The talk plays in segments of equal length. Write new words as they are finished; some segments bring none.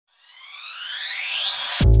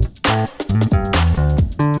Hello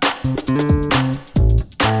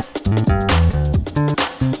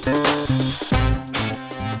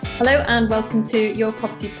and welcome to Your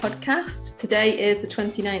Property Podcast. Today is the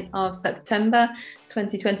 29th of September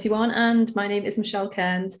 2021 and my name is Michelle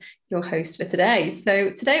Cairns, your host for today. So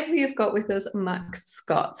today we've got with us Max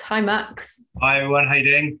Scott. Hi Max. Hi everyone, how you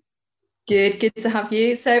doing? Good to have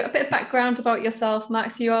you. So a bit of background about yourself,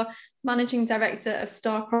 Max. You are Managing Director of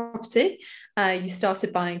Star Property. You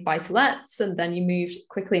started buying buy-to-lets and then you moved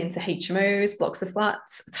quickly into HMOs, blocks of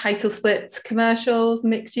flats, title splits, commercials,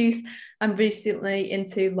 mixed use, and recently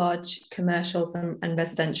into large commercials and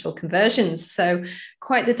residential conversions. So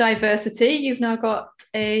quite the diversity. You've now got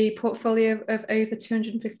a portfolio of over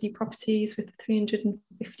 250 properties with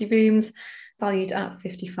 350 rooms valued at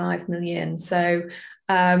 55 million. So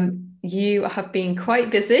you have been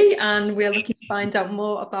quite busy and we're looking to find out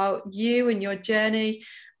more about you and your journey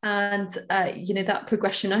and that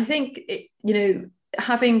progression. I think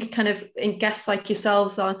having kind of guests like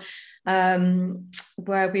yourselves on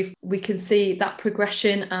where we can see that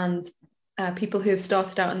progression and people who have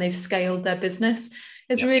started out and they've scaled their business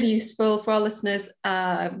is really useful for our listeners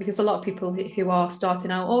because a lot of people who are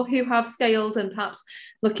starting out or who have scaled and perhaps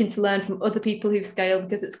looking to learn from other people who've scaled,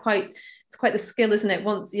 because it's quite the skill, isn't it?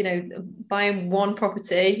 Once, buying one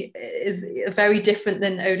property is very different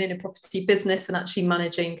than owning a property business and actually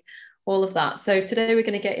managing all of that. So today we're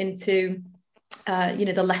going to get into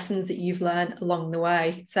the lessons that you've learned along the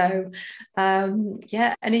way. So have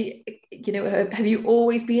you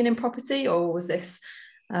always been in property, or was this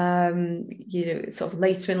sort of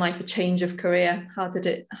later in life a change of career? How did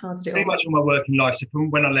it Pretty much all my working life. So from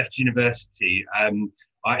when I left university,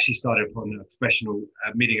 I actually started upon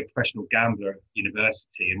meeting a professional gambler at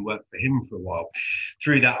university and worked for him for a while.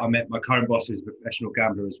 Through that, I met my current boss, who's a professional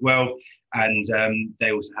gambler as well. And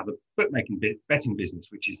they also have a bookmaking betting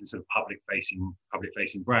business, which is the sort of public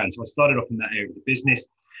facing brand. So I started off in that area of the business.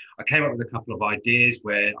 I came up with a couple of ideas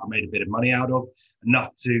where I made a bit of money out of,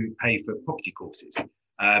 enough to pay for property courses.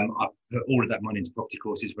 I put all of that money into property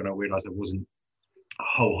courses when I realised I wasn't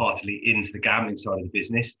wholeheartedly into the gambling side of the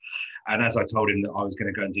business. And as I told him that I was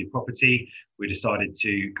going to go and do property, we decided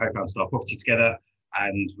to co-found Star Property together.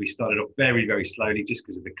 And we started off very, very slowly just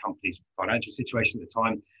because of the company's financial situation at the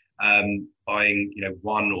time, buying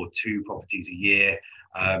one or two properties a year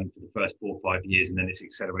for the first 4 or 5 years. And then it's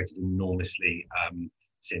accelerated enormously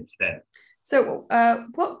since then. So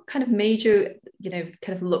what kind of made you, kind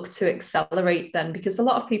of look to accelerate then? Because a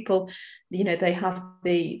lot of people, they have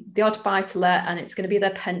the odd buy to let and it's going to be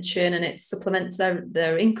their pension and it supplements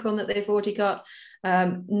their income that they've already got.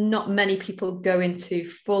 Not many people go into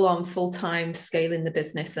full-time scaling the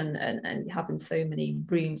business and having so many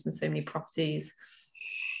rooms and so many properties.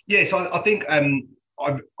 Yeah, so I think I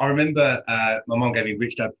remember my mum gave me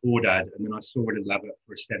Rich Dad Poor Dad, and then I saw it in Lab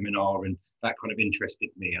for a seminar, and that kind of interested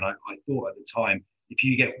me. And I thought at the time, if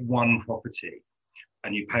you get one property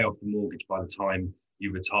and you pay off the mortgage by the time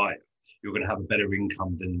you retire, you're going to have a better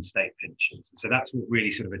income than state pensions. And so that's what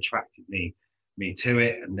really sort of attracted me to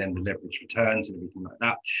it, and then the leverage returns and everything like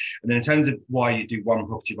that. And then in terms of why you do one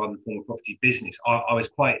property rather than form a property business, I was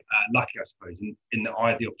quite lucky, I suppose, in that I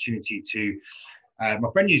had the opportunity to. My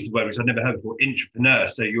friend used the word, which I'd never heard before, entrepreneur.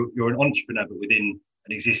 So you're an entrepreneur, but within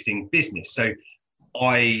an existing business. So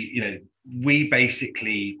we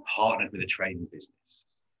basically partnered with a trading business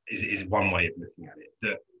is one way of looking at it.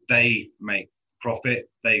 That they make profit,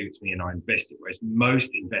 they give it to me and I invest it. Whereas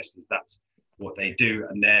most investors, that's what they do.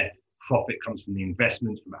 And their profit comes from the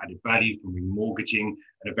investment, from added value, from remortgaging,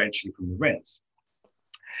 and eventually from the rents.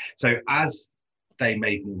 So as they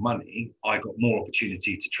made more money, I got more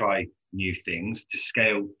opportunity to try new things, to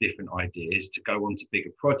scale different ideas, to go on to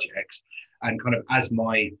bigger projects. And kind of as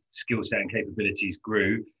my skill set and capabilities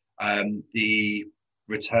grew, the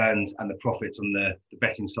returns and the profits on the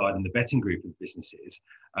betting side and the betting group of businesses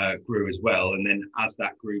grew as well. And then as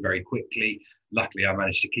that grew very quickly, luckily I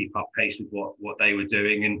managed to keep up pace with what they were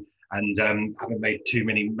doing and haven't made too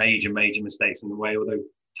many major mistakes on the way, although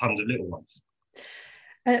tons of little ones.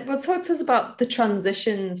 Well, talk to us about the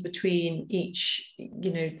transitions between each,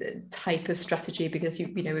 the type of strategy, because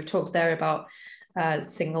we've talked there about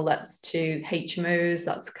single lets to HMOs.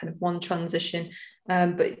 That's kind of one transition,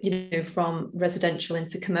 but from residential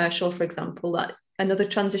into commercial, for example, that another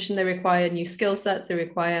transition. They require new skill sets. They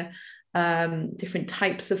require different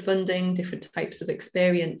types of funding, different types of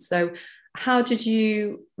experience. So, how did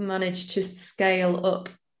you manage to scale up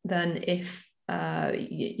then, if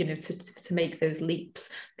to make those leaps?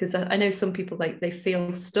 Because I know some people, like, they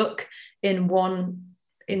feel stuck in one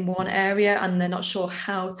area and they're not sure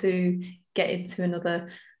how to get into another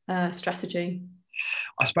strategy.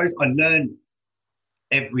 I suppose I learned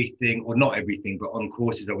everything, or not everything, but on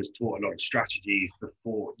courses I was taught a lot of strategies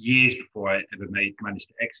years before I ever managed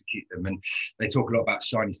to execute them. And they talk a lot about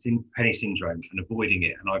shiny penny syndrome and avoiding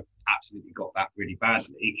it, and I've absolutely got that really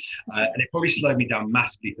badly. And it probably slowed me down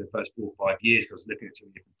massively for the first 4 or 5 years, because I was looking at too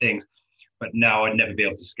many different things. But now I'd never be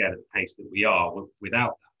able to scale at the pace that we are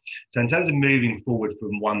without that. So in terms of moving forward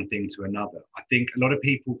from one thing to another, I think a lot of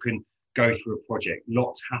people can go through a project,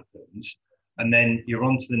 lots happens, and then you're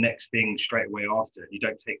on to the next thing straight away after. You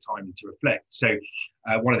don't take time to reflect. So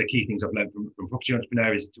one of the key things I've learned from Property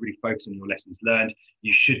Entrepreneur is to really focus on your lessons learned.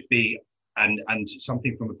 You should be, and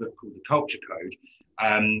something from a book called The Culture Code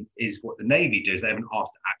is what the Navy does. They have an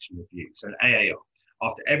after action review. So an AAR,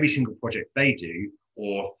 after every single project they do,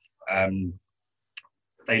 or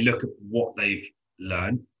they look at what they've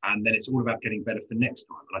learned, and then it's all about getting better for next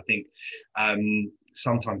time. And I think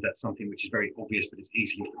sometimes that's something which is very obvious, but it's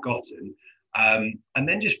easily forgotten. And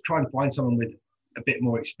then just try and find someone with a bit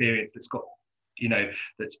more experience that's got,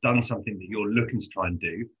 that's done something that you're looking to try and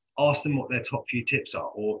do. Ask them what their top few tips are,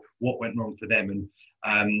 or what went wrong for them,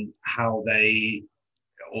 and how they,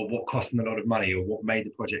 or what cost them a lot of money, or what made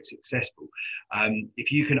the project successful.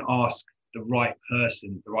 If you can ask the right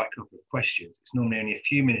person the right couple of questions, it's normally only a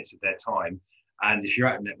few minutes of their time. And if you're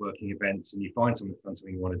at networking events and you find someone that's done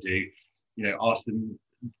something you want to do, ask them,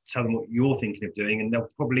 tell them what you're thinking of doing, and they'll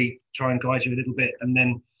probably try and guide you a little bit. And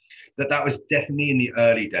then that was definitely in the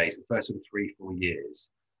early days, the first sort of 3-4 years.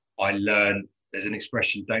 I learned, there's an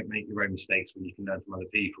expression, don't make your own mistakes when you can learn from other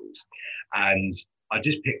people's. And I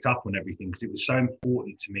just picked up on everything because it was so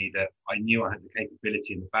important to me that I knew I had the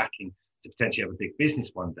capability and the backing to potentially have a big business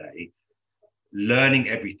one day. Learning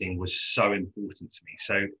everything was so important to me.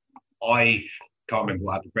 So I can't remember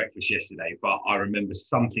what I had for breakfast yesterday, but I remember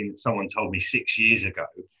something that someone told me 6 years ago,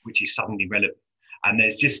 which is suddenly relevant. And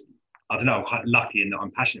there's just, I don't know, I'm quite lucky in that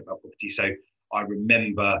I'm passionate about property. So I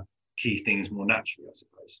remember key things more naturally, I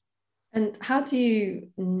suppose. And how do you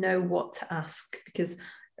know what to ask? Because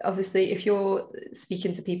obviously, if you're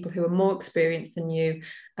speaking to people who are more experienced than you,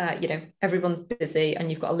 everyone's busy and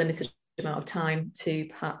you've got a limited amount of time to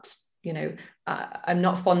perhaps, I'm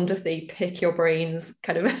not fond of the pick your brains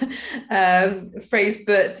kind of phrase,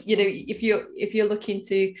 but if you're looking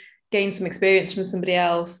to gain some experience from somebody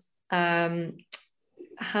else, they're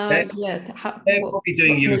probably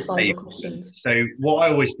doing you a favor. So what I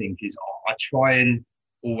always think is I try and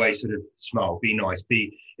always sort of smile, be nice,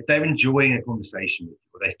 if they're enjoying a conversation with you,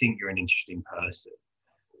 or they think you're an interesting person,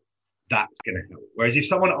 that's going to help. Whereas if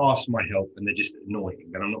someone asks my help and they're just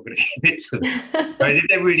annoying, then I'm not going to give it to them. Whereas if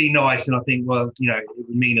they're really nice and I think, well, it would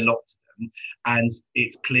mean a lot to them, and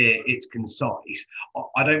it's clear, it's concise,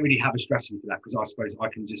 I don't really have a strategy for that, because I suppose I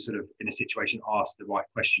can just sort of, in a situation, ask the right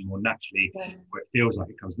question more naturally, where it feels like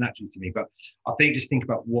it comes naturally to me. But I think just think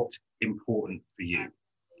about what's important for you,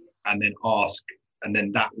 and then ask, and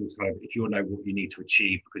then that will kind of, if you know what you need to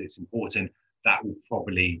achieve because it's important, that will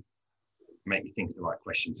probably make you think of the right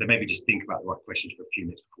questions. So maybe just think about the right questions for a few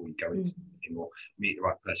minutes before you go into something, or meet the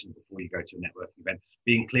right person before you go to a networking event.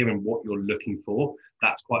 Being clear on what you're looking for,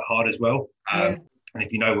 that's quite hard as well. And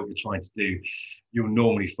if you know what you're trying to do, you'll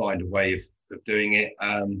normally find a way of doing it.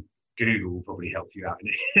 Google will probably help you out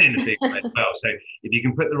in a big way as well. So if you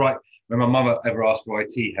can put the right, when my mum ever asked for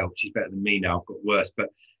IT help, she's better than me now, I've got worse, but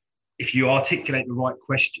if you articulate the right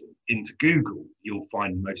question into Google, you'll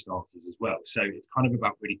find most answers as well. So it's kind of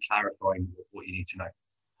about really clarifying what you need to know.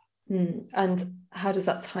 And how does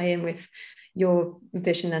that tie in with your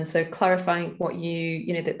vision then? So clarifying what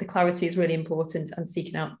the clarity is really important, and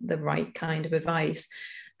seeking out the right kind of advice.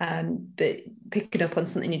 But picking up on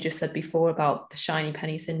something you just said before about the shiny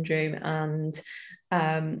penny syndrome, and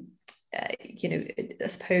I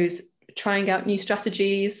suppose trying out new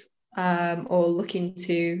strategies, or looking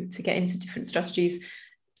to get into different strategies.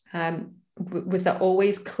 Was that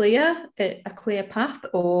always a clear path,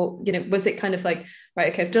 or was it kind of like,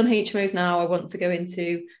 right, okay, I've done HMOs now, I want to go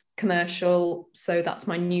into commercial, so that's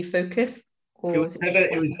my new focus? Or it was never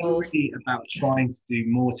really about trying to do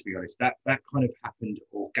more, to be honest. That kind of happened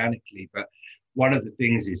organically. But one of the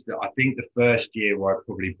things is that I think the first year where I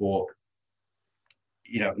probably bought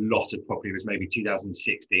a lot of property was maybe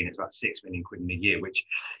 2016. It's about 6 million quid in a year, which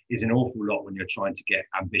is an awful lot when you're trying to get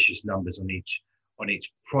ambitious numbers on each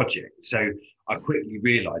project. So I quickly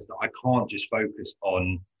realized that I can't just focus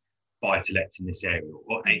on buy-to-lets in this area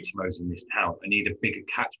or HMOs in this town. I need a bigger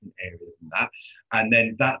catchment area than that. And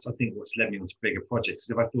then that's, I think, what's led me on to bigger projects.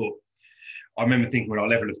 If I remember thinking when our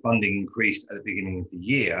level of funding increased at the beginning of the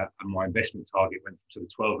year, and my investment target went from sort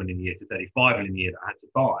of 12 million a year to 35 million a year that I had to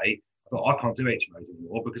buy, I thought, I can't do HMOs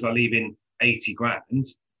anymore, because I leave in 80 grand.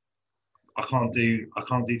 I can't do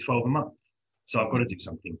 12 a month. So I've got to do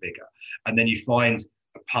something bigger. And then you find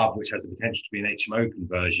a pub which has the potential to be an HMO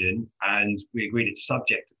conversion, and we agreed it's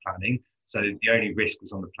subject to planning. So the only risk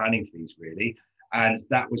was on the planning fees, really. And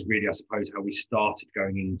that was really, I suppose, how we started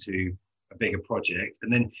going into a bigger project.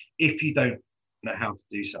 And then if you don't know how to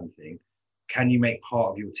do something, can you make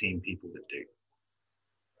part of your team people that do?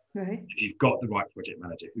 Right. If you've got the right project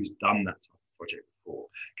manager who's done that type of project before,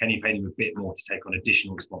 can you pay them a bit more to take on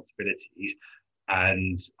additional responsibilities?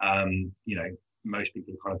 And most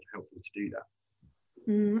people are kind of helpful to do that.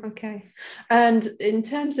 Okay. And in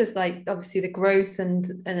terms of like obviously the growth and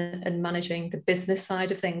managing the business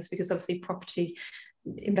side of things, because obviously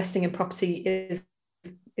investing in property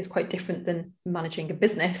is quite different than managing a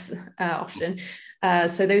business often.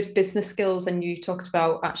 So those business skills, and you talked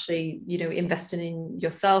about actually, investing in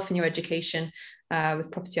yourself and your education with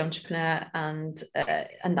Property Entrepreneur, and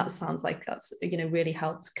that sounds like that's really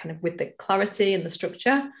helped kind of with the clarity and the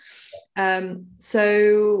structure.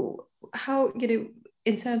 So how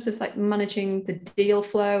in terms of like managing the deal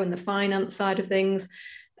flow and the finance side of things,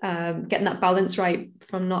 getting that balance right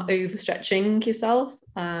from not overstretching yourself,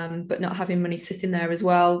 but not having money sitting there as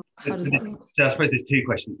well. How does that work? So I suppose there's two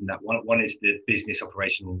questions in that. One is the business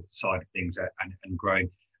operational side of things and growing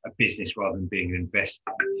a business rather than being an investor.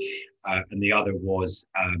 And the other was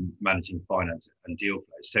managing finance and deal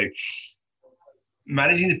flow. So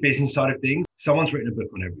managing the business side of things, someone's written a book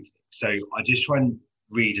on everything. So I just try and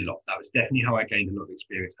read a lot. That was definitely how I gained a lot of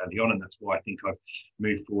experience early on, and that's why I think I've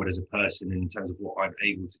moved forward as a person in terms of what I'm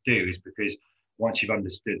able to do, is because once you've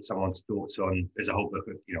understood someone's thoughts on, there's a whole book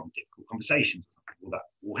of difficult conversations, well, that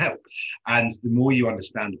will help. And the more you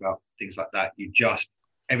understand about things like that,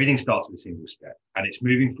 everything starts with a single step, and it's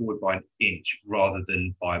moving forward by an inch rather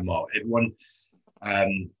than by a mile. Everyone,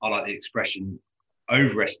 I like the expression,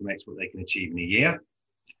 overestimates what they can achieve in a year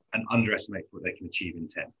and underestimate what they can achieve in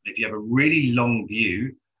 10. If you have a really long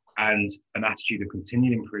view and an attitude of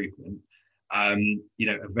continual improvement,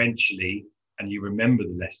 eventually, and you remember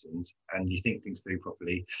the lessons and you think things through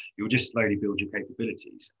properly, you'll just slowly build your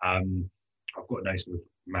capabilities. I've got no sort of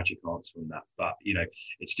magic answer on that, but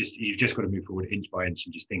it's just, you've just got to move forward inch by inch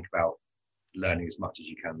and just think about learning as much as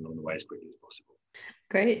you can along the way as quickly as possible.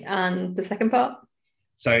 Great. And the second part?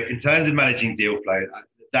 So in terms of managing deal flow,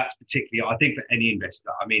 that's particularly, I think, for any investor.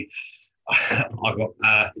 I mean, I got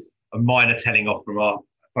a minor telling off from our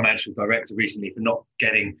financial director recently for not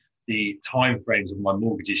getting the timeframes of my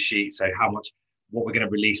mortgages sheet. So what we're going to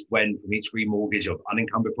release when from each remortgage of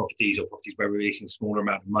unencumbered properties or properties where we're releasing a smaller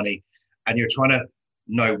amount of money. And you're trying to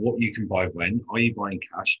know what you can buy when. Are you buying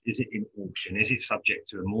cash? Is it in auction? Is it subject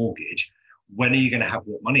to a mortgage? When are you going to have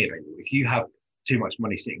what money available? If you have too much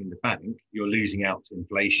money sitting in the bank, you're losing out to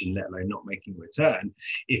inflation, let alone not making a return.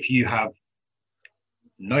 If you have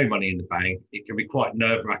no money in the bank, it can be quite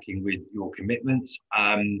nerve-wracking with your commitments.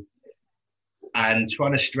 And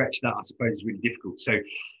trying to stretch that, I suppose, is really difficult. So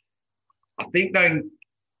I think knowing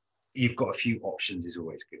you've got a few options is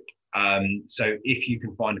always good. So if you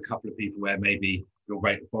can find a couple of people where maybe your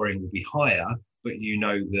rate of borrowing will be higher, but you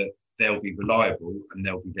know that they'll be reliable and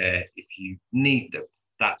they'll be there if you need them,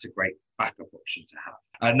 that's a great backup option to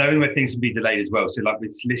have. Knowing where things can be delayed as well. So like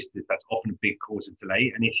with solicitors, that's often a big cause of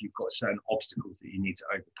delay. And if you've got certain obstacles that you need to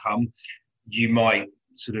overcome, you might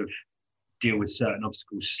sort of deal with certain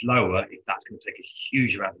obstacles slower if that's going to take a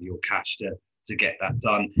huge amount of your cash to get that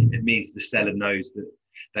done. It means the seller knows that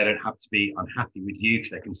they don't have to be unhappy with you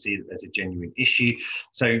because they can see that there's a genuine issue.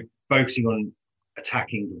 So focusing on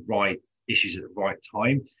attacking the right issues at the right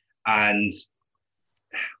time. And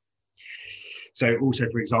so also,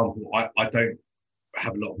 for example, I don't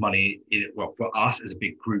have a lot of money in it. Well, for us as a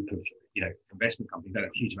big group of investment companies, don't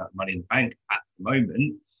have a huge amount of money in the bank at the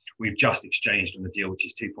moment. We've just exchanged on the deal, which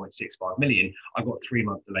is 2.65 million. I've got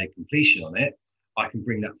 3-month delay completion on it. I can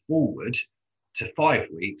bring that forward to 5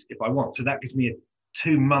 weeks if I want. So that gives me a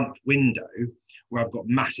 2-month window where I've got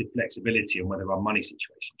massive flexibility on whether our money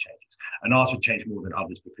situation changes. And ours would change more than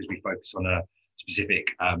others because we focus on a specific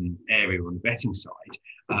area on the betting side.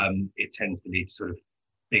 It tends to lead to sort of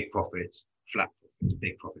big profits, flat profits,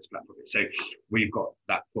 big profits, flat profits. So we've got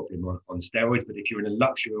that problem on steroids. But if you're in a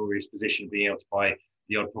luxurious position of being able to buy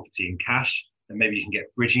the odd property in cash, then maybe you can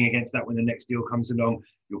get bridging against that when the next deal comes along.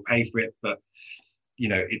 You'll pay for it, but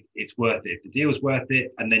it's worth it. If the deal's worth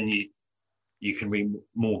it, and then you can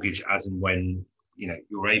remortgage as and when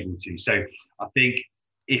you're able to. So I think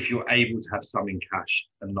if you're able to have some in cash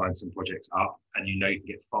and line some projects up, and you can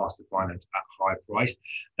get faster finance at higher price,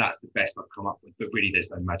 that's the best I've come up with. But really, there's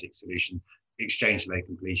no magic solution. exchange delay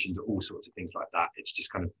completions, all sorts of things like that. It's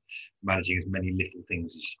just kind of managing as many little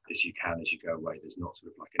things as you can as you go away. There's not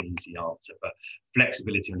sort of like an easy answer, but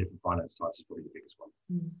flexibility on different finance types is probably the biggest one.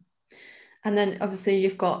 And then obviously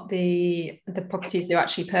you've got the properties you're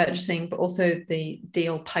actually purchasing, but also the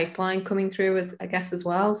deal pipeline coming through as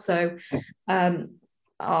well. So, kind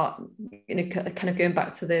of going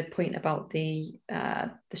back to the point about the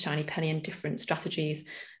shiny penny and different strategies.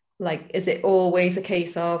 Like, is it always a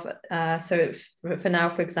case of so for now,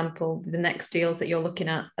 for example, the next deals that you're looking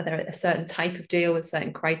at, are there a certain type of deal with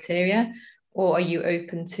certain criteria, or are you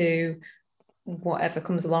open to whatever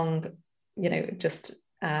comes along? Just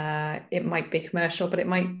it might be commercial, but it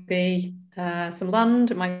might be some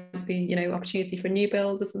land. It might be, opportunity for new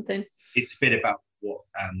builds or something. It's a bit about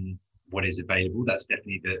what is available. That's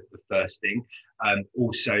definitely the first thing.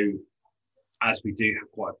 Also, as we do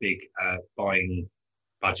have quite a big buying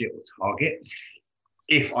budget or target,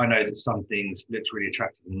 if I know that something looks really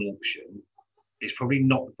attractive in an auction, it's probably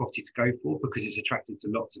not the property to go for because it's attractive to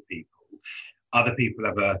lots of people. Other people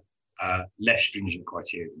have a less stringent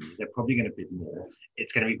criteria. They're probably going to bid more.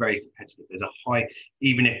 It's going to be very competitive. There's a high,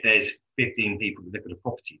 even if there's 15 people that look at a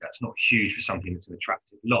property, that's not huge for something that's an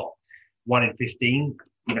attractive lot. 1 in 15,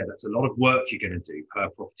 that's a lot of work you're going to do per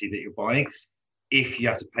property that you're buying. If you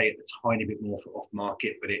have to pay a tiny bit more for off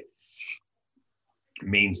market, but it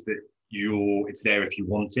means that it's there if you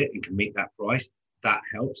want it and can meet that price, that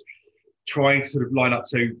helps. Trying to sort of line up.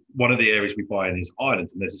 So one of the areas we buy in is Ireland,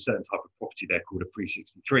 and there's a certain type of property there called a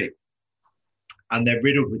pre-63. And they're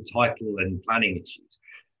riddled with title and planning issues.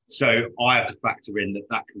 So I have to factor in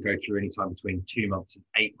that can go through any time between 2 months and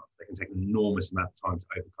 8 months. They can take an enormous amount of time to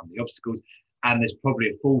overcome the obstacles. And there's probably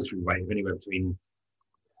a fall through rate of anywhere between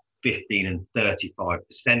 15 and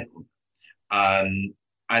 35%.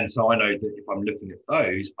 And so I know that if I'm looking at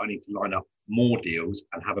those, I need to line up more deals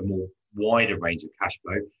and have a more wider range of cash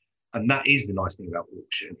flow. And that is the nice thing about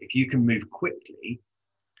auction. If you can move quickly,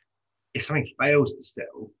 if something fails to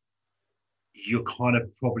sell, you're kind of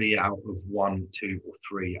probably out of 1, 2, or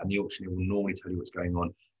 3, and the auctioneer will normally tell you what's going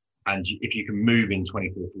on. And if you can move in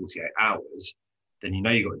 24, 48 hours, then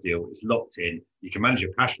you've got a deal, it's locked in, you can manage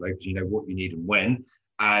your cash flow because you know what you need and when.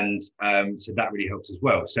 And so that really helps as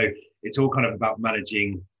well. So it's all kind of about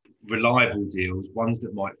managing reliable deals, ones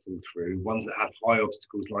that might fall through, ones that have high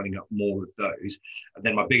obstacles, lining up more of those. And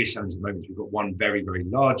then my biggest challenge at the moment is we've got one very, very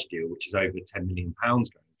large deal, which is over £10 million going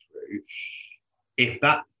through. If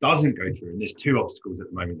that doesn't go through, and there's 2 obstacles at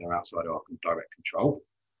the moment that are outside our direct control,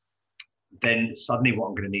 then suddenly what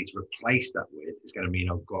I'm going to need to replace that with is going to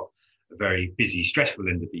mean I've got a very busy, stressful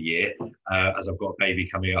end of the year, as I've got a baby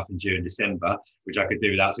coming up in June, December, which I could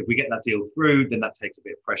do without. So if we get that deal through, then that takes a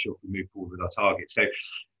bit of pressure off and move forward with our target. So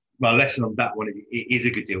my lesson on that one, it is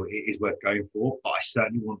a good deal. It is worth going for, but I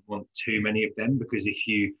certainly wouldn't want too many of them, because if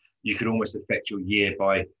you could almost affect your year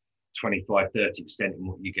by 25, 30% in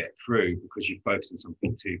what you get through because you focus on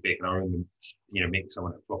something too big. And I remember, meeting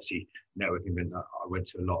someone at a property networking event that I went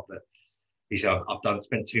to a lot, that he said, I've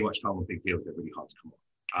spent too much time on big deals. They're really hard to come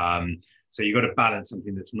on. So you've got to balance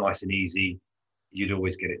something that's nice and easy. You'd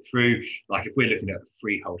always get it through. Like if we're looking at a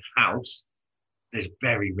freehold house, there's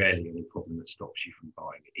very rarely any problem that stops you from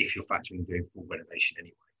buying it if you're factoring doing full renovation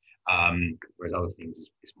anyway. Whereas other things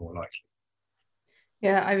is more likely.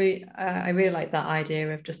 Yeah, I really like that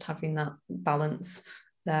idea of just having that balance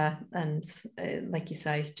there, and like you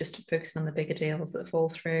say, just focusing on the bigger deals that fall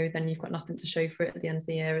through. Then you've got nothing to show for it at the end of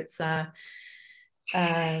the year. It's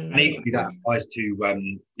and equally that applies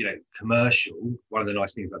to commercial. One of the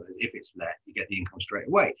nice things about that is if it's let, you get the income straight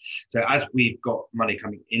away. So as we've got money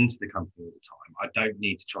coming into the company all the time, I don't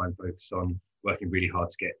need to try and focus on working really hard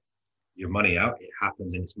to get your money out. It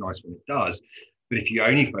happens and it's nice when it does. But if you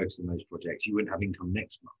only focus on those projects, you wouldn't have income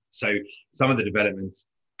next month. So some of the developments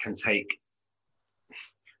can take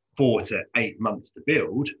 4 to 8 months to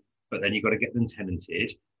build, but then you've got to get them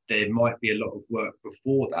tenanted. There might be a lot of work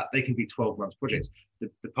before that. They can be 12 months projects. The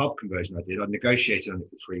pub conversion I did, I negotiated on it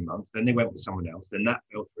for 3 months. Then they went with someone else. Then that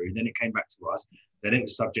fell through. Then it came back to us. Then it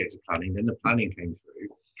was subject to planning. Then the planning came through.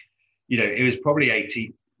 It was probably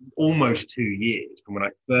almost 2 years from when I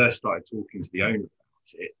first started talking to the owner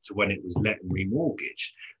it to when it was let and remortgaged.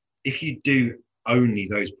 If you do only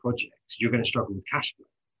those projects, you're going to struggle with cash flow.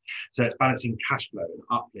 So it's balancing cash flow and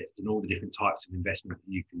uplift and all the different types of investment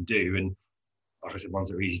that you can do. And like I said, ones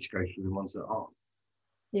that are easy to go through and ones that aren't.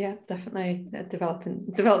 Yeah, definitely.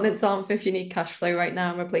 Developments aren't if you need cash flow right now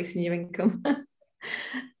and replacing your income.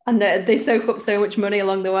 And they soak up so much money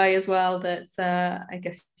along the way as well that I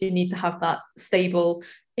guess you need to have that stable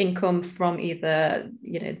income from either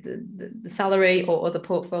the salary or other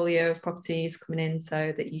portfolio of properties coming in,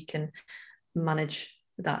 so that you can manage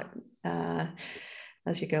that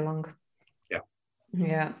as you go along.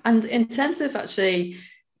 Yeah. And in terms of actually,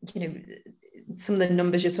 some of the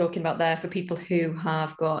numbers you're talking about there for people who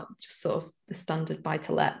have got just sort of the standard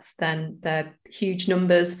buy-to-lets, then they're huge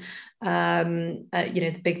numbers,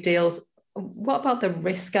 the big deals. What about the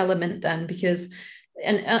risk element then? Because,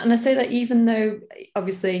 and I say that even though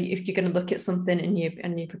obviously if you're going to look at something and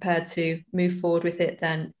you're prepared to move forward with it,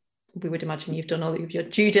 then we would imagine you've done all of your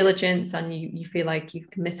due diligence and you feel like you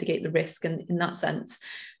can mitigate the risk. And in that sense,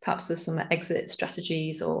 perhaps there's some exit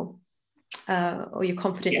strategies or you're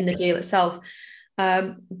confident in the deal itself.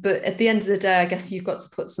 But at the end of the day, I guess you've got to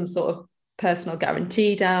put some sort of personal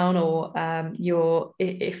guarantee down, or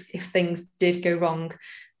if things did go wrong,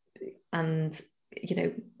 and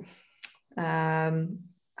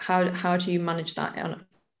how do you manage that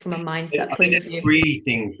from a mindset point of view? Three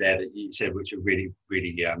things there that you said which are really,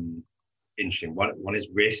 really interesting. One is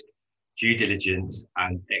risk, due diligence,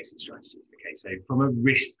 and exit strategies. Okay, so from a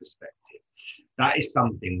risk perspective, that is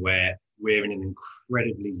something where we're in an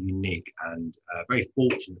incredibly unique and very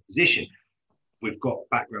fortunate position. We've got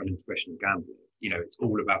background in professional gambling. It's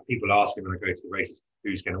all about, people ask me when I go to the races,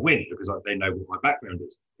 who's going to win, because they know what my background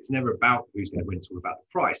is. It's never about who's going to win, it's all about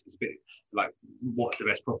the price. It's a bit like, what's the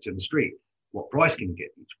best property on the street? What price can you get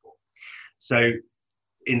each for? So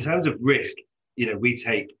in terms of risk, we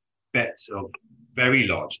take bets of very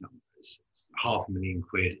large numbers,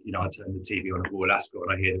 £500,000. I turn the TV on at Royal Ascot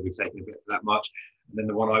and I hear that we've taken a bet for that much. And then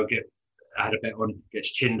the one I had a bet on gets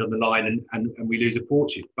chinned on the line and we lose a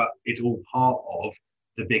fortune. But it's all part of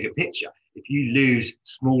the bigger picture. If you lose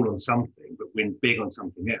small on something but win big on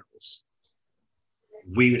something else,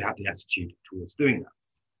 we would have the attitude towards doing that.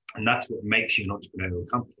 And that's what makes you an entrepreneurial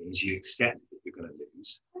company, is you accept that you're going to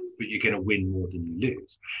lose, but you're going to win more than you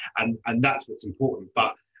lose. And that's what's important.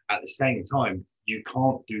 But at the same time, you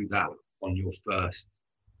can't do that on your first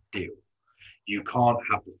deal. You can't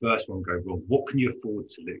have the first one go wrong. What can you afford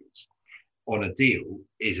to lose on a deal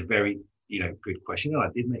is a very good question. And I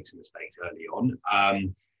did make some mistakes early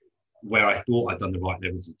on, where I thought I'd done the right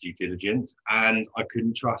levels of due diligence, and I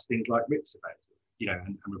couldn't trust things like RIPs about it,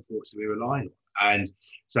 and reports that we rely on. And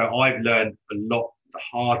so I've learned a lot the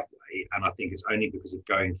hard way, and I think it's only because of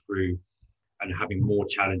going through and having more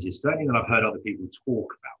challenges, certainly than I've heard other people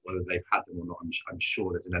talk about, whether they've had them or not. I'm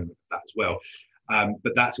sure there's an element of that as well.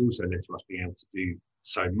 But that's also led to us being able to do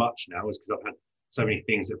so much now, is because I've had so many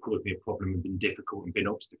things that caused me a problem and been difficult and been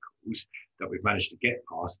obstacles that we've managed to get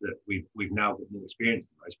past, that we've now got more experience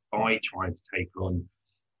than most by trying to take on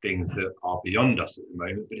things that are beyond us at the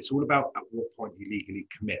moment. But it's all about at what point you legally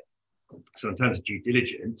commit. So in terms of due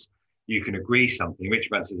diligence, you can agree something. Richard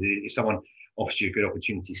Branson says, if someone offers you a good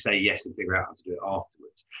opportunity, say yes and figure out how to do it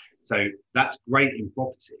afterwards. So that's great in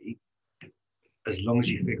property, as long as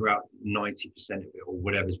you figure out 90% of it or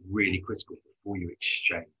whatever's really critical before you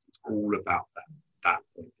exchange. It's all about that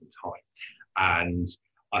point in time. And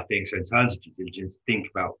I think so in terms of due diligence, think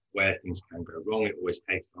about where things can go wrong. It always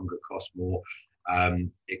takes longer, costs more,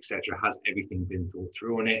 etc. Has everything been thought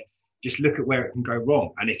through on it? Just look at where it can go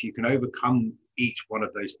wrong. And if you can overcome each one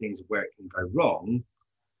of those things where it can go wrong,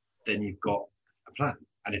 then you've got a plan.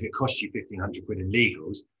 And if it costs you £1,500 in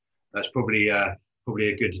legals, that's probably a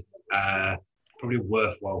good, probably a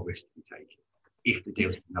worthwhile risk to be taken if the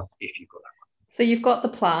deal's enough, if you've got that. So you've got the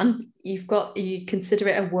plan, you consider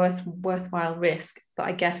it a worthwhile risk. But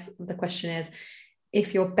I guess the question is,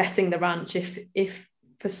 if you're betting the ranch, if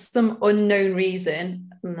for some unknown reason,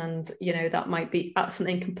 and that might be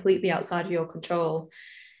something completely outside of your control,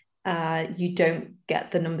 you don't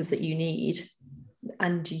get the numbers that you need,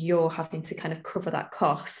 and you're having to kind of cover that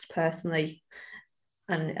cost personally,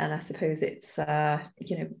 and I suppose it's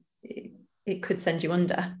it could send you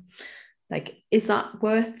under. Like, is that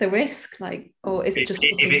worth the risk? Like, or is it just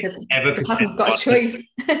if it ever you haven't got a choice?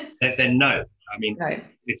 then no. I mean, no.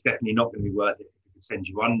 It's definitely not going to be worth it if it can send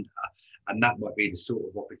you under. And that might be the sort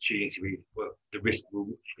of opportunity the risk.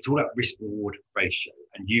 It's all about risk reward ratio,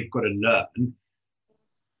 and you've got to learn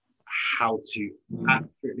how to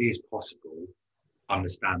accurately as possible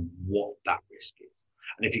understand what that risk is.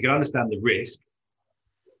 And if you can understand the risk,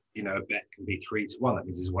 a bet can be 3-1. That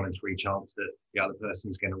means there's 1 in 3 chance that the other person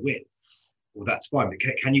is going to win. Well, that's fine. But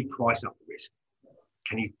can you price up the risk?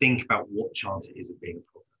 Can you think about what chance it is of being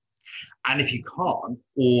a problem? And if you can't,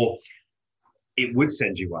 or it would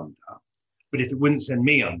send you under, but if it wouldn't send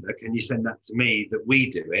me under, can you send that to me that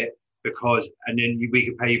we do it? And then we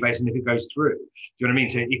could pay you based on if it goes through. Do you know what I mean?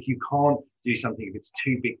 So if you can't do something, if it's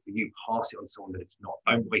too big for you, pass it on to someone that it's not.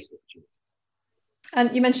 Don't waste the opportunity.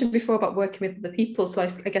 And you mentioned before about working with other people. So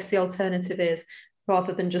I guess the alternative is,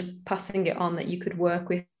 rather than just passing it on, that you could work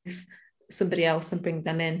with somebody else and bring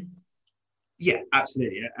them in. Yeah,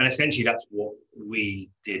 absolutely. And essentially that's what we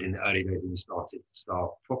did in the early days when we started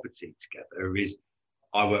Star Property together. Is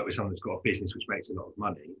I work with someone that's got a business which makes a lot of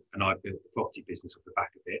money, and I built the property business off the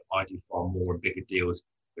back of it. I do far more and bigger deals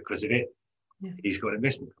because of it. Yeah. He's got an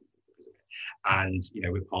investment company because of it. And, you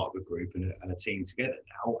know, we're part of a group and a team together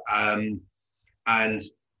now. And,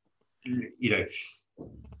 you know,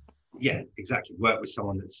 yeah, exactly. Work with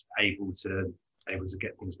someone that's able to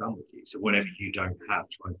get things done with you. So whatever you don't have,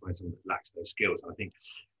 try and find someone that lacks those skills. And I think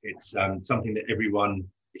it's something that everyone,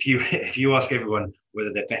 if you ask everyone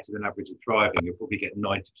whether they're better than average at driving, you'll probably get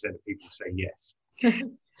 90% of people say yes.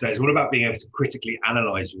 So it's all about being able to critically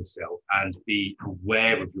analyze yourself and be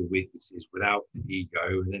aware of your weaknesses without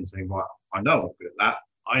ego, and then saying, right, I know I'm good at that.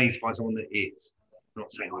 I need to find someone that is. I'm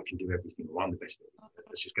not saying I can do everything or I'm the best at it.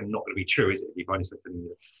 That's just not going to be true, is it? If you find yourself telling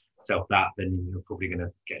yourself that, then you're probably going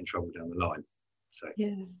to get in trouble down the line. So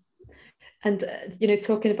yeah. And you know,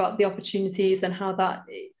 talking about the opportunities and how that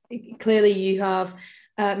clearly you have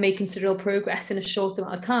made considerable progress in a short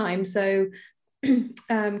amount of time. So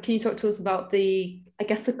can you talk to us about the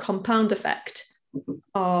compound effect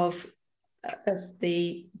of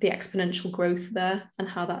the exponential growth there and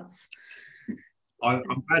how that's... I'm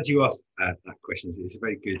glad you asked that question. It's a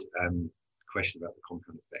very good question about the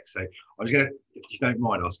compound effect. So I was going to, if you don't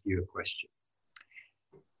mind, ask you a question.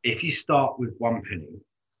 If you start with 1 penny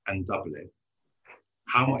and double it,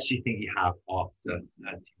 how much do you think you have after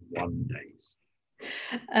 31 days?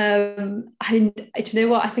 Do you know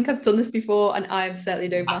what? I think I've done this before, and I'm certainly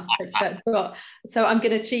no math expert. But so I'm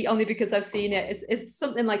going to cheat only because I've seen it. It's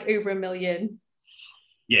something like over 1 million.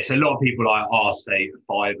 Yes, a lot of people I ask say a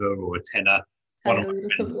fiver or a tenner. One of my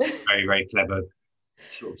friends, very, very clever,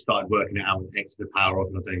 sort of started working it out with X to the power of,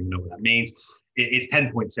 and I don't even know what that means. It's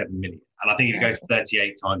 10.7 million, and I think if you go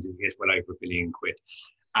 38 times, it gets well over £1 billion.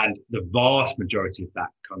 And the vast majority of that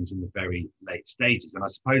comes in the very late stages. And I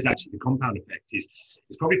suppose actually the compound effect is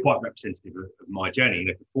probably quite representative of my journey. You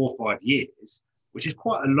know, for 4 or 5 years, which is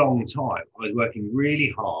quite a long time, I was working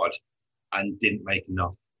really hard and didn't make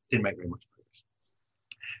very much progress.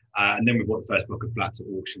 And then we bought the first block of flats at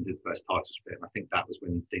auction, did the first title split, and I think that was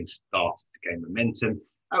when things started to gain momentum.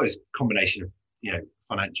 That was a combination of, you know,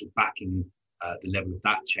 financial backing, the level of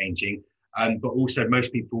that changing, but also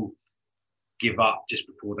most people give up just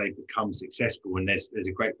before they become successful. And there's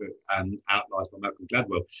a great book, Outliers by Malcolm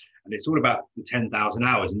Gladwell, and it's all about the 10,000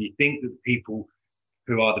 hours. And you think that the people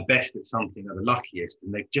who are the best at something are the luckiest,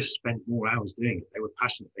 and they've just spent more hours doing it. They were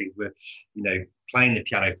passionate. They were, you know, playing the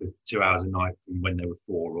piano for 2 hours a night from when they were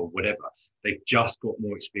 4 or whatever. They've just got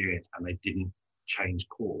more experience, and they didn't change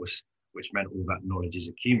course, which meant all that knowledge is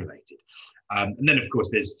accumulated. And then, of course,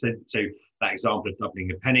 there's so that example of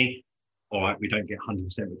doubling a penny. All right, we don't get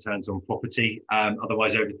 100% returns on property.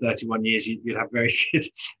 Otherwise, over 31 years, you'd have very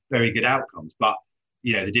good outcomes. But,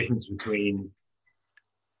 you know, the difference between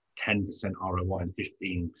 10% ROI and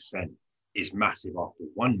 15% is massive after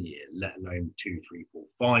 1 year, let alone 2, 3, 4,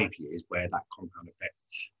 5 years, where that compound effect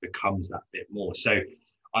becomes that bit more. So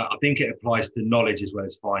I think it applies to knowledge as well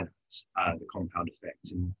as finance, the compound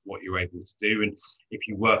effect and what you're able to do. And if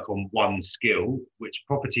you work on one skill, which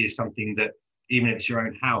property is something that, even if it's your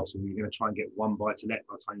own house and you're going to try and get one buy to let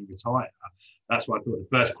by the time you retire, that's why I thought the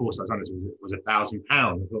first course I was on was £1,000.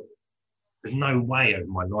 I thought, there's no way over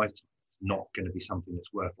my lifetime it's not going to be something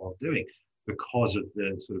that's worthwhile doing because of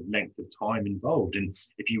the sort of length of time involved. And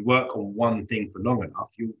if you work on one thing for long enough,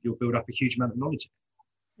 you'll build up a huge amount of knowledge.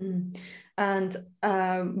 And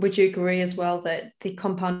would you agree as well that the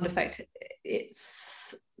compound effect,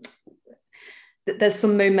 there's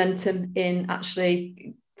some momentum in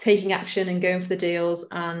actually taking action and going for the deals,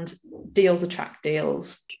 and deals attract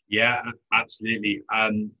deals? Yeah, absolutely.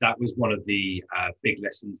 That was one of the big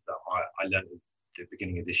lessons that I learned at the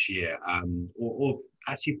beginning of this year, or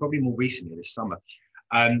actually probably more recently this summer.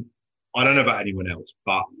 I don't know about anyone else,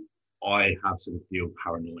 but I have sort of deal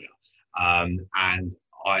paranoia. And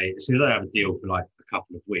as soon as I have a deal for like a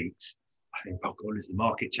couple of weeks, I think, oh God, is the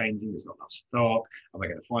market changing? There's not enough stock. Am I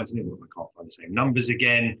going to find something? Well, I can't find the same numbers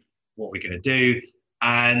again. What are we going to do?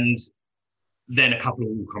 And then a couple of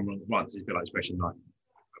all come along at once. It's a bit like expression like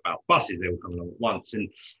about buses, they all come along at once.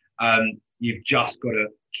 And you've just got to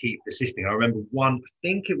keep persisting. I remember I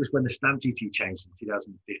think it was when the stamp duty changed in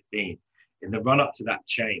 2015. In the run up to that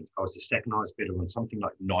change, I was the second highest bidder on something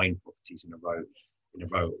like 9 properties in a row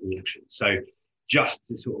at auction. So just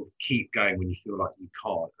to sort of keep going when you feel like you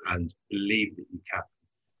can't, and believe that you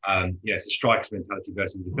can. It's a strikers mentality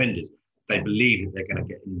versus defenders. They believe that they're going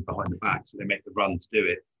to get in behind the back, so they make the run to do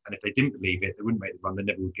it. And if they didn't believe it, they wouldn't make the run. They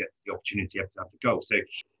never would get the opportunity to have the goal. So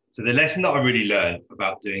So the lesson that I really learned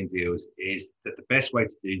about doing deals is that the best way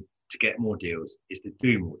to get more deals is to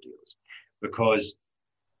do more deals, because,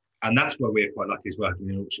 and that's where we're quite lucky as working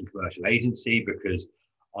in an auction commercial agency, because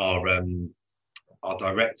our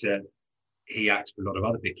director, he acts for a lot of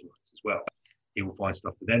other big clients as well. He will find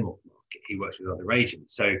stuff for them off market. He works with other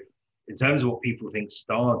agents. So in terms of what people think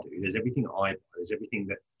Star do, there's everything I buy, there's everything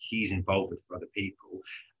that he's involved with for other people.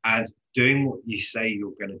 And doing what you say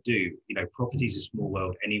you're going to do, property is a small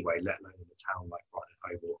world anyway, let alone in a town like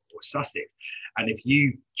Brighton Hove or Sussex. And if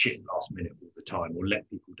you chip last minute all the time or let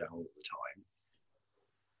people down all the time,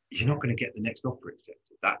 you're not going to get the next offer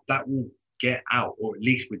accepted. That will get out, or at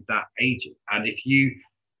least with that agent. And if you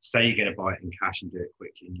say you're going to buy it in cash and do it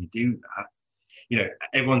quickly, and you do that,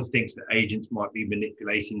 everyone thinks that agents might be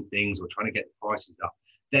manipulating things or trying to get the prices up.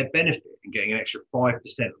 Their benefit in getting an extra 5% on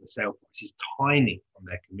the sale price is tiny on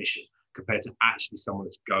their commission compared to actually someone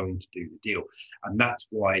that's going to do the deal. And that's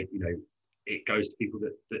why, it goes to people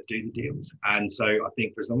that do the deals. And so I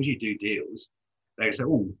think for as long as you do deals, they say,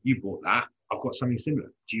 oh, you bought that, I've got something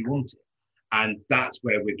similar, do you want it? And that's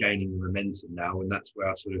where we're gaining the momentum now. And that's where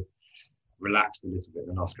I've sort of relaxed a little bit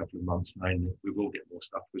in the last couple of months, knowing that we will get more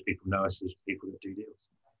stuff because people know us as people that do deals.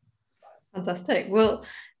 Fantastic. Well,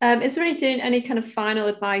 is there any kind of final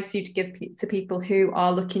advice you'd give to people who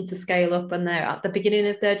are looking to scale up and they're at the beginning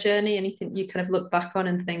of their journey? Anything you kind of look back on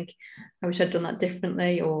and think, I wish I'd done that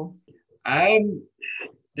differently? Or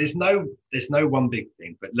there's no one big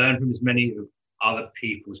thing, but learn from as many of other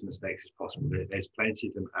people's mistakes as possible. There's plenty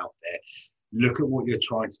of them out there. Look at what you're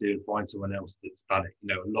trying to do and find someone else that's done it.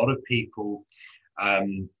 A lot of people,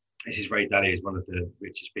 this is Ray Dalio, is one of the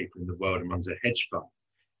richest people in the world and runs a hedge fund.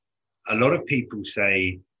 A lot of people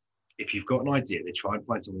say, if you've got an idea, they try and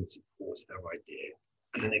find someone that supports their idea.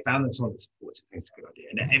 And then they found that someone that supports it thinks it's a good idea.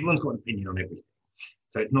 And everyone's got an opinion on everything.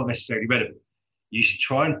 So it's not necessarily relevant. You should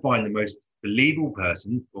try and find the most believable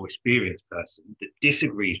person or experienced person that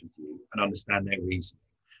disagrees with you and understand their reasoning.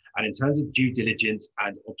 And in terms of due diligence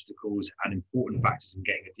and obstacles and important factors in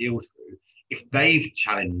getting a deal through, if they've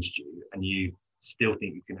challenged you and you still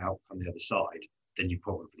think you can help on the other side, then you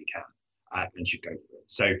probably can and should go for it.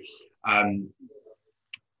 So,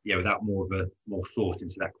 without more thought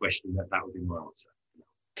into that question, that would be my answer.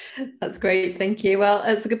 That's great. Thank you. Well,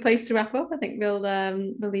 it's a good place to wrap up. I think we'll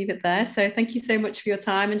leave it there. So thank you so much for your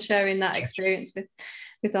time and sharing that experience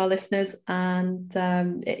with our listeners. And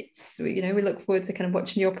it's, we look forward to kind of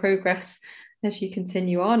watching your progress as you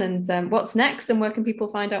continue on. And what's next, and where can people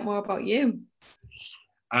find out more about you?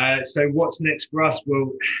 So what's next for us?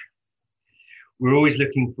 Well, we're always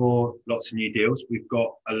looking for lots of new deals. We've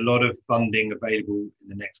got a lot of funding available in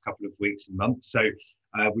the next couple of weeks and months. So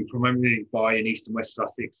we primarily buy in East and West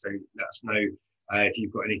Sussex. So let us know if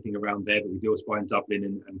you've got anything around there. But we do also buy in Dublin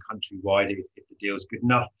and countrywide if the deal's good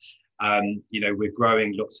enough. We're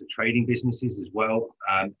growing lots of trading businesses as well.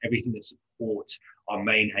 Everything that supports our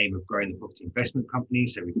main aim of growing the property investment company.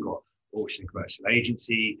 So we've got auction and commercial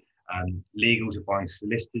agency, legals are buying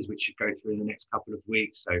solicitors, which should go through in the next couple of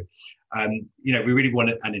weeks. So, we really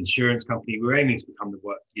want an insurance company. We're aiming to become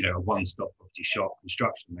a one-stop property shop,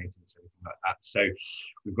 construction, maintenance, everything like that. So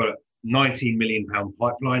we've got a £19 million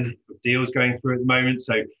pipeline of deals going through at the moment.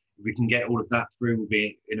 So if we can get all of that through, we'll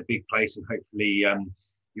be in a big place, and hopefully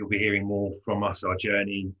you'll be hearing more from us, our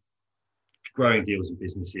journey, growing deals and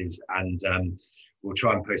businesses. And we'll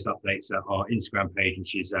try and post updates at our Instagram page,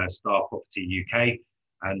 which is Star Property UK.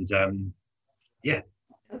 And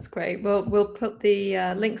that's great. We'll put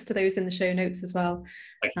the links to those in the show notes as well.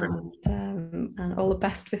 And all the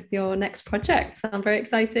best with your next project. Sound very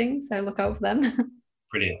exciting, so look out for them.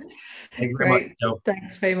 Brilliant. Thank you very much, Joe.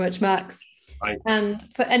 Thanks very much, Max. Bye. And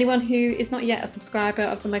for anyone who is not yet a subscriber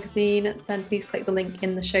of the magazine, then please click the link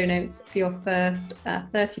in the show notes for your first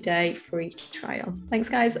 30-day free trial. Thanks,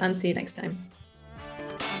 guys, and see you next time.